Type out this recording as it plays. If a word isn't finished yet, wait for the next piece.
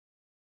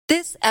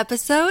This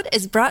episode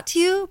is brought to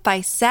you by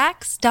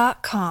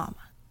Sax.com.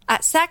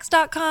 At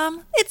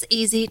Sax.com, it's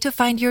easy to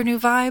find your new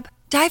vibe.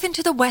 Dive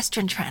into the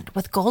Western trend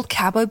with gold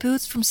cowboy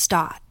boots from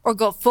Stott, or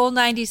go full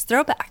 90s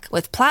throwback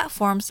with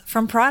platforms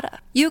from Prada.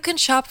 You can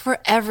shop for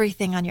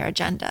everything on your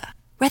agenda,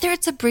 whether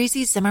it's a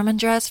breezy Zimmermann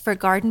dress for a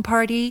garden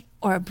party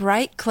or a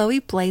bright Chloe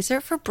blazer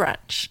for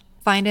brunch.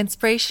 Find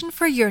inspiration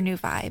for your new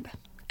vibe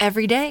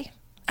every day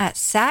at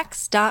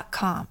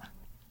Sax.com.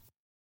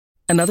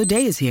 Another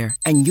day is here,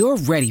 and you're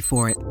ready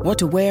for it. What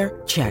to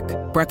wear? Check.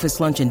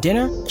 Breakfast, lunch, and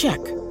dinner?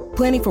 Check.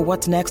 Planning for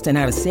what's next and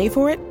how to save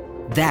for it?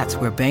 That's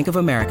where Bank of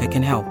America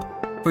can help.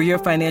 For your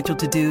financial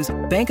to-dos,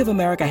 Bank of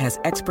America has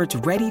experts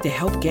ready to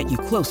help get you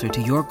closer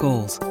to your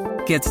goals.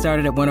 Get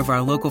started at one of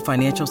our local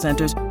financial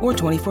centers or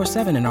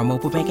 24/7 in our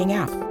mobile banking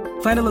app.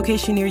 Find a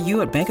location near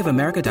you at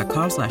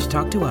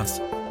bankofamerica.com/talktous.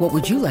 What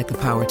would you like the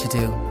power to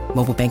do?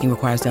 Mobile banking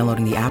requires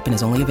downloading the app and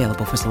is only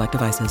available for select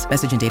devices.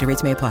 Message and data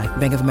rates may apply.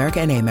 Bank of America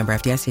N.A., member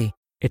FDIC.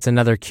 It's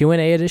another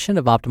Q&A edition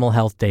of Optimal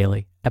Health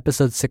Daily,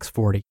 episode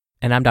 640,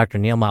 and I'm Dr.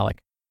 Neil Malik.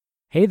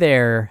 Hey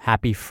there,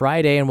 happy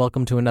Friday, and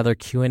welcome to another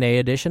Q&A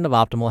edition of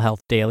Optimal Health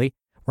Daily,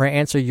 where I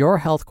answer your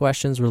health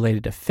questions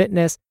related to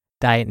fitness,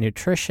 diet,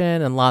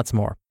 nutrition, and lots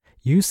more.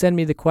 You send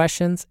me the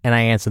questions, and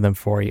I answer them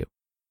for you.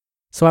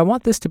 So I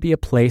want this to be a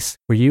place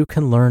where you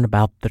can learn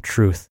about the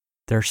truth.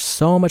 There's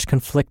so much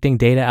conflicting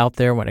data out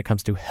there when it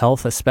comes to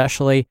health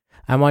especially.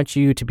 I want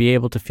you to be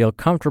able to feel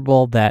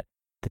comfortable that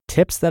the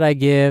tips that I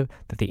give,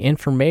 that the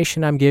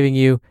information I'm giving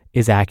you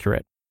is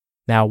accurate.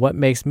 Now, what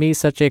makes me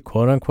such a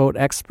quote-unquote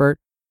expert?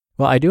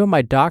 Well, I do have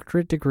my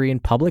doctorate degree in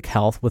public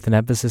health with an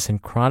emphasis in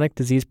chronic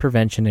disease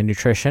prevention and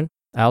nutrition.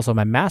 I also have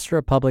my Master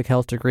of Public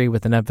Health degree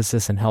with an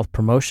emphasis in health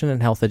promotion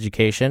and health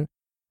education.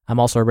 I'm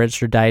also a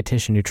registered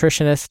dietitian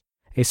nutritionist,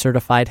 a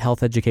certified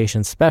health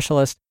education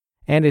specialist,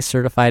 and a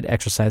certified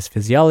exercise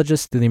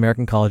physiologist through the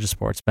American College of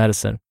Sports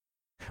Medicine.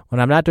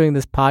 When I'm not doing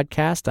this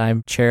podcast,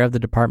 I'm chair of the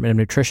Department of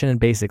Nutrition and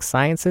Basic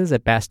Sciences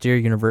at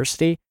Bastyr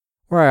University,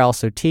 where I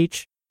also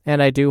teach,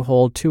 and I do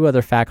hold 2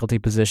 other faculty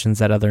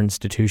positions at other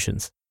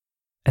institutions.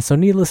 And so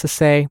needless to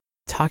say,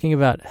 talking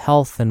about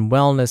health and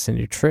wellness and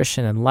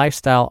nutrition and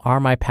lifestyle are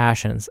my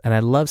passions, and I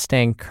love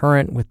staying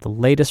current with the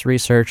latest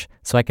research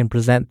so I can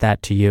present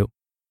that to you.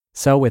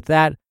 So with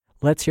that,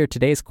 let's hear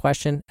today's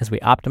question as we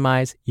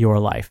optimize your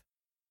life.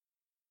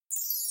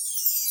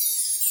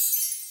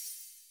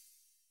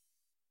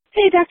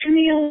 Hey, Dr.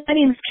 Neil. My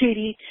name is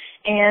Katie,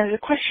 and the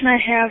question I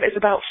have is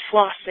about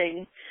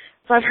flossing.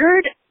 So I've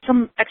heard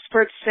some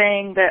experts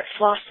saying that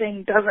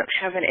flossing doesn't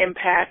have an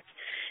impact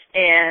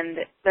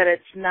and that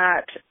it's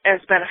not as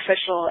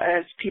beneficial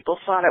as people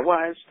thought it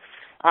was.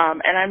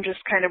 And I'm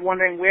just kind of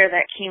wondering where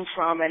that came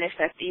from and if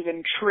that's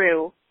even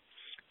true.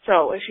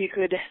 So if you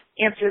could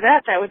answer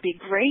that, that would be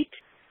great.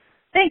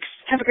 Thanks.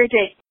 Have a great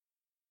day.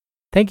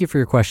 Thank you for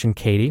your question,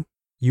 Katie.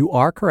 You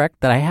are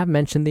correct that I have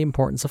mentioned the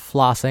importance of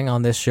flossing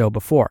on this show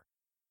before.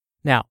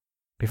 Now,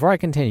 before I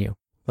continue,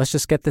 let's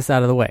just get this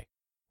out of the way.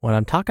 When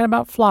I'm talking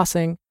about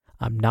flossing,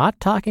 I'm not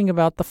talking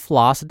about the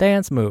floss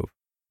dance move.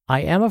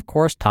 I am, of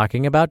course,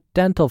 talking about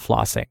dental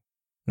flossing.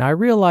 Now, I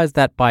realize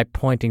that by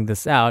pointing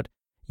this out,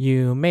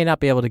 you may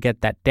not be able to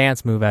get that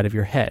dance move out of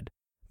your head.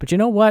 But you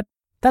know what?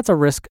 That's a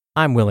risk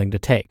I'm willing to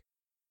take.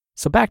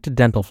 So back to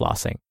dental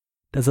flossing.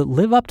 Does it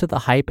live up to the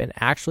hype and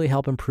actually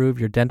help improve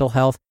your dental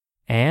health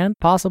and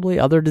possibly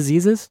other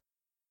diseases?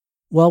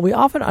 Well, we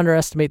often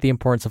underestimate the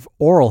importance of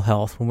oral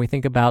health when we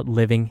think about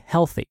living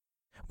healthy.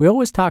 We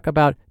always talk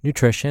about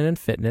nutrition and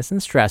fitness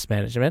and stress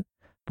management,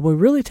 but when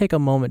we really take a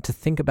moment to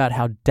think about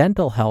how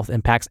dental health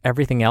impacts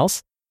everything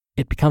else,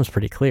 it becomes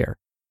pretty clear.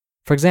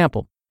 For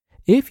example,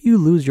 if you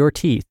lose your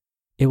teeth,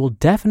 it will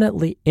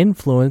definitely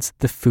influence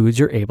the foods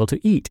you're able to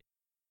eat.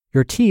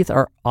 Your teeth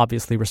are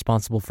obviously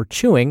responsible for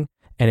chewing,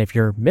 and if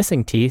you're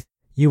missing teeth,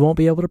 you won't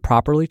be able to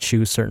properly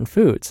chew certain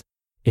foods.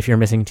 If you're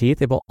missing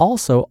teeth, it will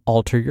also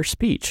alter your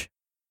speech.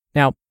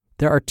 Now,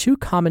 there are 2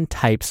 common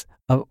types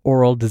of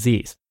oral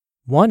disease.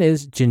 One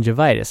is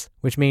gingivitis,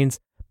 which means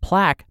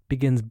plaque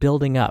begins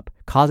building up,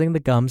 causing the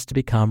gums to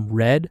become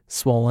red,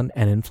 swollen,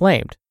 and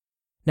inflamed.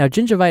 Now,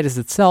 gingivitis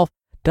itself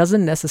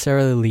doesn't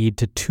necessarily lead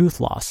to tooth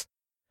loss,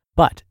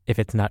 but if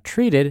it's not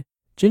treated,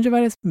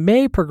 gingivitis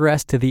may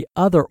progress to the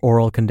other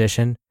oral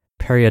condition,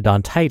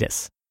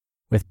 periodontitis.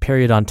 With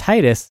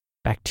periodontitis,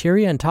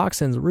 bacteria and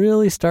toxins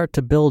really start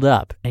to build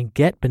up and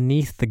get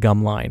beneath the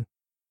gum line.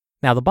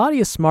 Now, the body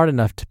is smart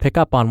enough to pick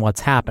up on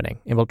what's happening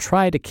and will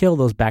try to kill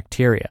those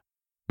bacteria.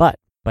 But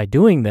by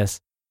doing this,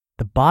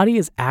 the body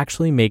is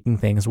actually making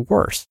things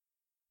worse.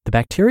 The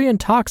bacteria and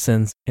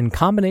toxins, in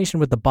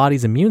combination with the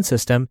body's immune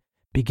system,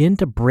 begin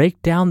to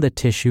break down the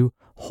tissue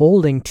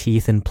holding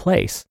teeth in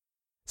place.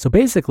 So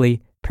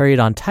basically,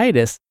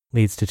 periodontitis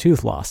leads to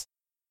tooth loss.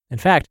 In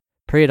fact,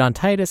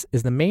 periodontitis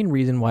is the main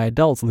reason why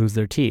adults lose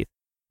their teeth.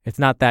 It's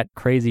not that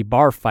crazy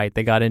bar fight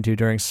they got into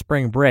during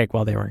spring break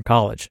while they were in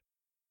college.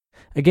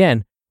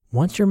 Again,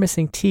 once you're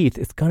missing teeth,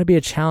 it's going to be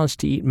a challenge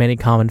to eat many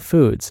common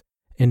foods.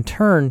 In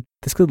turn,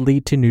 this could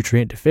lead to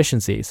nutrient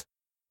deficiencies.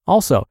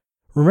 Also,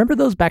 remember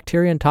those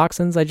bacteria and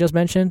toxins I just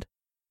mentioned?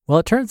 Well,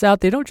 it turns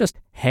out they don't just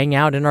hang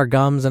out in our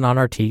gums and on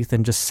our teeth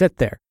and just sit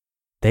there.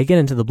 They get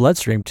into the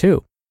bloodstream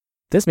too.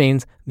 This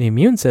means the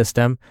immune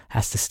system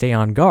has to stay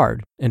on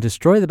guard and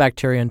destroy the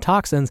bacteria and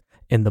toxins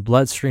in the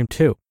bloodstream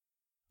too.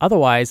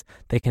 Otherwise,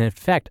 they can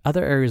infect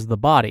other areas of the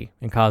body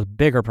and cause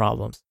bigger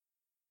problems.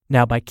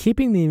 Now, by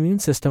keeping the immune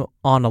system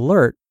on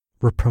alert,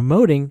 we're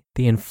promoting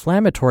the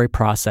inflammatory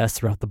process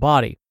throughout the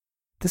body.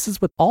 This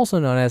is what's also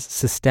known as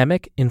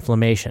systemic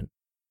inflammation.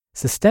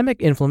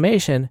 Systemic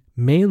inflammation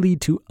may lead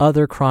to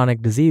other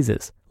chronic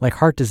diseases like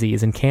heart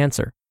disease and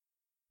cancer.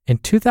 In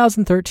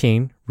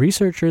 2013,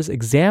 researchers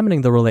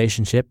examining the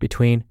relationship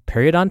between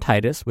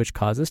periodontitis, which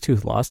causes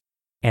tooth loss,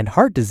 and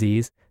heart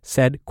disease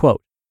said,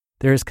 quote,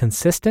 "There is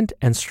consistent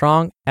and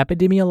strong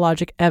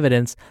epidemiologic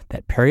evidence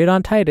that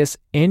periodontitis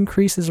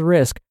increases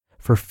risk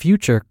for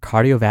future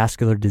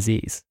cardiovascular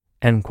disease,"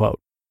 end quote.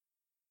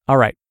 All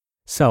right,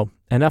 so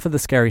enough of the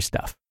scary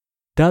stuff.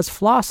 Does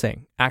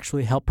flossing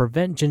actually help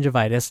prevent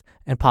gingivitis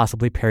and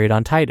possibly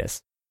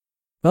periodontitis?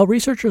 Well,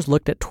 researchers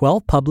looked at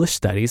 12 published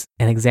studies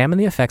and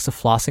examined the effects of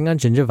flossing on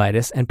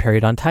gingivitis and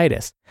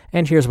periodontitis.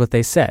 And here's what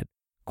they said,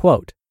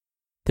 quote,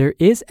 "There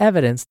is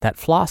evidence that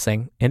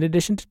flossing, in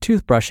addition to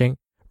toothbrushing,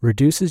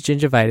 reduces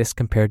gingivitis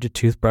compared to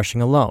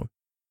toothbrushing alone,"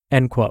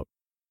 end quote.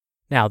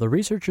 Now, the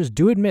researchers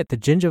do admit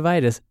that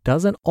gingivitis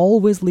doesn't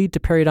always lead to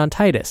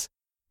periodontitis,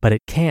 but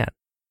it can.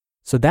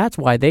 So that's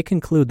why they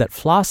conclude that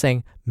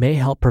flossing may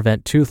help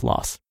prevent tooth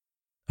loss.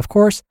 Of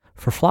course,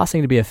 for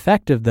flossing to be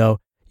effective, though,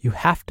 you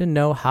have to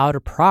know how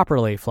to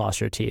properly floss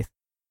your teeth.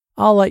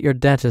 I'll let your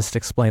dentist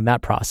explain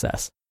that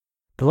process.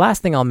 The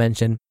last thing I'll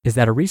mention is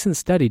that a recent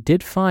study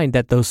did find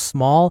that those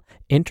small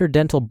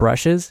interdental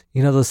brushes,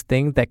 those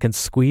things that can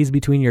squeeze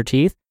between your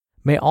teeth,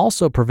 may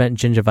also prevent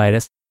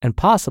gingivitis and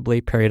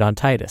possibly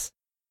periodontitis.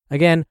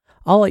 Again,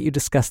 I'll let you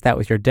discuss that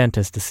with your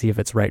dentist to see if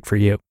it's right for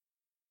you.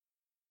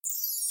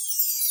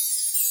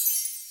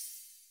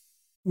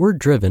 We're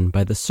driven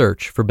by the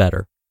search for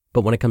better,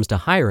 but when it comes to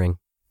hiring,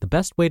 the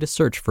best way to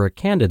search for a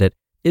candidate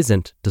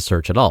isn't to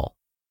search at all.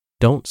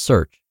 Don't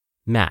search,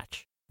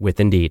 match with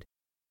Indeed.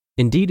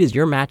 Indeed is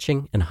your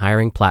matching and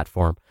hiring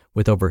platform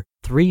with over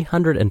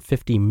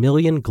 350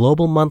 million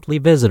global monthly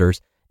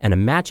visitors and a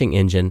matching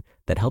engine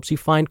that helps you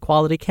find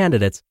quality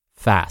candidates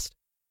fast.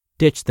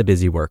 Ditch the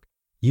busy work.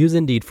 Use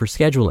Indeed for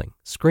scheduling,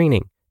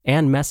 screening,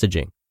 and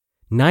messaging.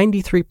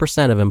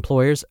 93% of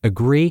employers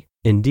agree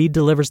Indeed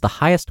delivers the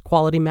highest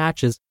quality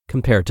matches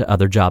compared to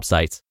other job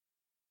sites.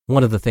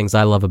 One of the things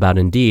I love about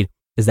Indeed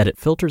is that it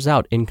filters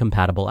out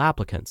incompatible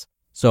applicants.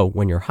 So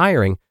when you're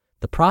hiring,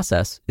 the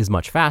process is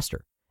much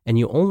faster, and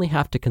you only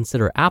have to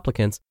consider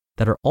applicants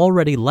that are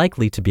already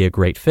likely to be a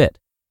great fit.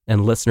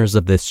 And listeners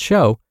of this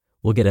show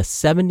will get a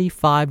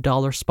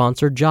 $75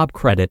 sponsored job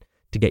credit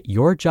to get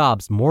your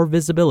jobs more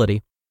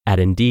visibility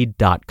at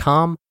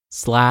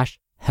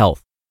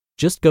Indeed.com/health.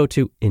 Just go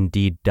to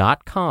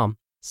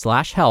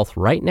Indeed.com/health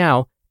right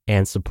now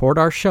and support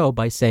our show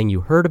by saying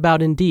you heard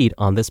about Indeed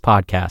on this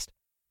podcast.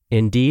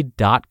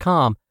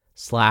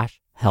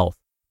 Indeed.com/health.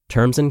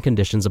 Terms and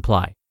conditions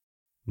apply.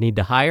 Need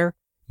to hire?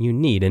 You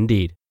need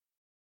Indeed.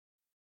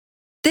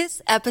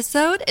 This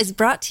episode is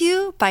brought to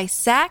you by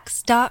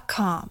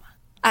Sax.com.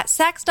 At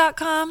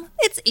Sax.com,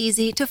 it's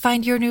easy to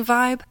find your new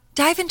vibe.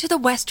 Dive into the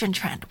Western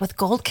trend with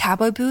gold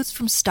cowboy boots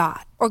from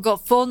Stott, or go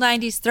full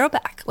 90s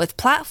throwback with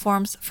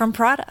platforms from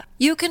Prada.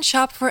 You can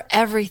shop for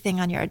everything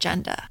on your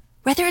agenda,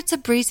 whether it's a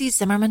breezy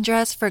Zimmermann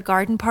dress for a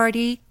garden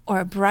party or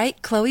a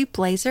bright Chloe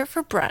blazer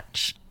for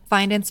brunch.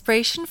 Find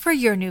inspiration for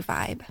your new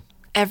vibe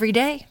every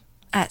day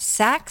at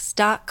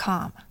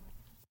Sax.com.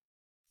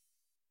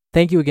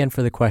 Thank you again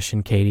for the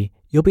question, Katie.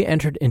 You'll be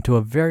entered into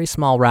a very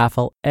small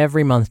raffle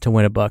every month to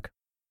win a book.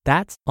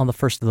 That's on the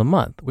 1st of the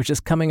month, which is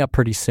coming up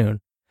pretty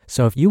soon.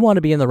 So if you want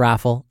to be in the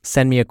raffle,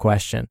 send me a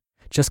question.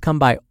 Just come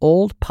by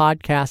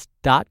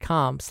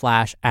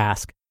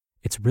oldpodcast.com/ask.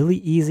 It's really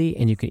easy,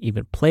 and you can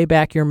even play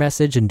back your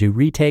message and do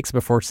retakes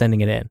before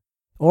sending it in.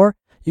 Or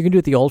you can do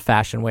it the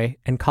old-fashioned way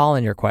and call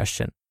in your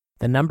question.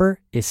 The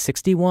number is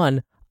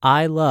 61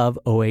 I love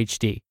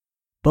OHD.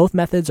 Both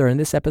methods are in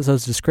this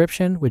episode's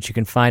description, which you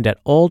can find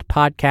at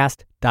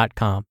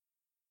oldpodcast.com.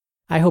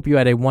 I hope you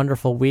had a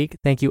wonderful week.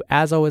 Thank you,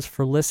 as always,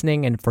 for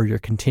listening and for your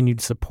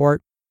continued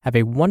support. Have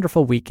a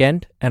wonderful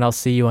weekend, and I'll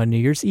see you on New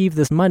Year's Eve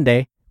this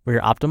Monday, where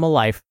your optimal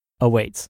life awaits.